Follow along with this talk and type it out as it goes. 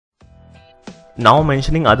Now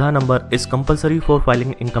mentioning Aadhar number is compulsory for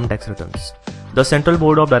filing income tax returns. The Central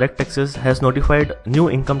Board of Direct Taxes has notified new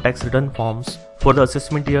income tax return forms for the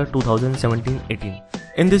assessment year 2017-18.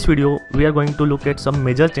 In this video, we are going to look at some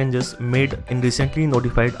major changes made in recently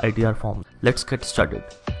notified ITR forms. Let's get started.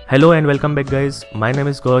 Hello and welcome back guys, my name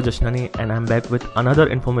is Gourav Jashnani and I am back with another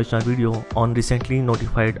informational video on recently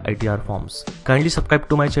notified ITR forms. Kindly subscribe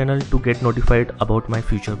to my channel to get notified about my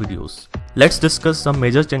future videos. Let's discuss some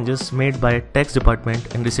major changes made by Tax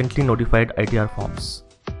Department in recently notified ITR forms.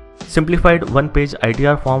 Simplified one-page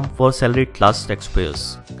ITR form for salaried class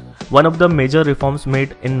taxpayers. One of the major reforms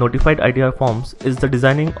made in notified ITR forms is the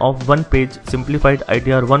designing of one-page simplified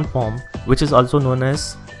ITR 1 form, which is also known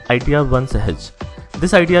as ITR 1 sahaj.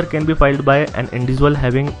 This ITR can be filed by an individual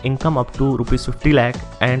having income up to ₹50 lakh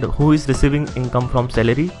and who is receiving income from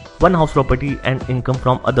salary, one house property and income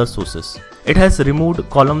from other sources. It has removed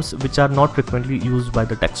columns which are not frequently used by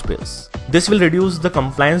the taxpayers. This will reduce the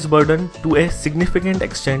compliance burden to a significant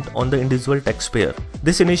extent on the individual taxpayer.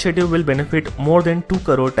 This initiative will benefit more than 2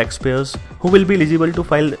 crore taxpayers who will be eligible to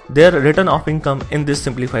file their return of income in this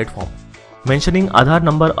simplified form. Mentioning Aadhar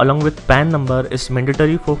number along with PAN number is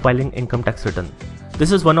mandatory for filing income tax return.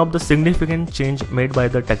 This is one of the significant change made by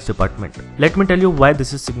the tax department. Let me tell you why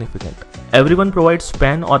this is significant. Everyone provides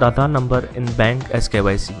PAN or Aadhar number in bank as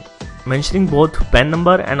KYC. Mentioning both PAN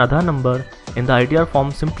number and Aadhar number in the ITR form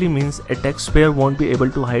simply means a taxpayer won't be able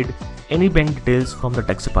to hide any bank details from the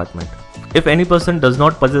tax department. If any person does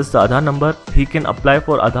not possess the Aadhar number, he can apply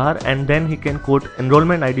for Aadhar and then he can quote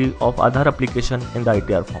enrollment ID of Aadhar application in the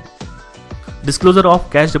ITR form. Disclosure of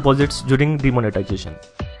cash deposits during demonetization.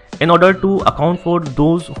 In order to account for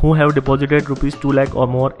those who have deposited ₹2 lakh or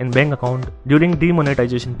more in bank account during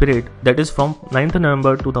demonetization period, that is from 9th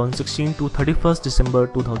November 2016 to 31st December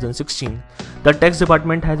 2016, the tax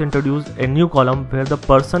department has introduced a new column where the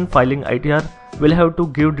person filing ITR will have to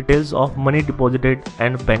give details of money deposited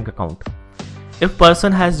and bank account. If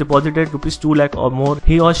person has deposited ₹2 lakh or more,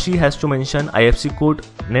 he or she has to mention IFSC code,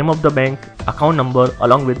 name of the bank, account number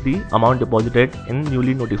along with the amount deposited in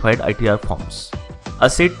newly notified ITR forms.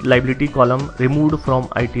 Asset liability column removed from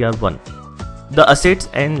ITR 1. The assets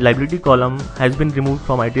and liability column has been removed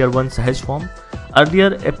from ITR 1 sahaj form. Earlier,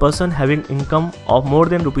 a person having income of more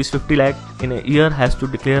than ₹50 lakh in a year has to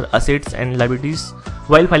declare assets and liabilities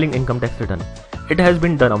while filing income tax return. It has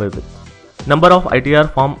been done away with. Number of ITR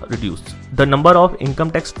form reduced. The number of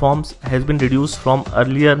income tax forms has been reduced from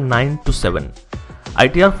earlier 9 to 7.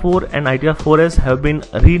 ITR 4 and ITR 4S have been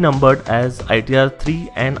renumbered as ITR 3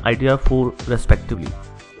 and ITR 4 respectively,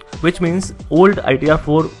 which means old ITR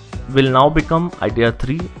 4 will now become ITR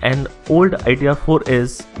 3 and old ITR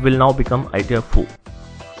 4S will now become ITR 4.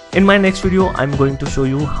 In my next video, I am going to show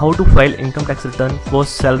you how to file income tax return for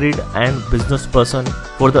salaried and business person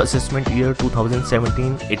for the assessment year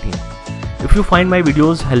 2017-18. If you find my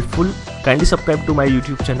videos helpful, kindly subscribe to my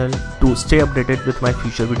YouTube channel to stay updated with my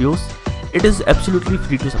future videos. It is absolutely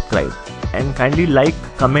free to subscribe and kindly like,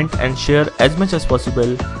 comment and share as much as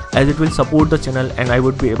possible as it will support the channel and I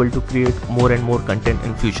would be able to create more and more content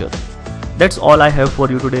in future. That's all I have for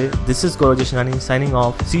you today. This is Gourav Jashnani signing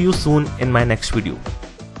off. See you soon in my next video.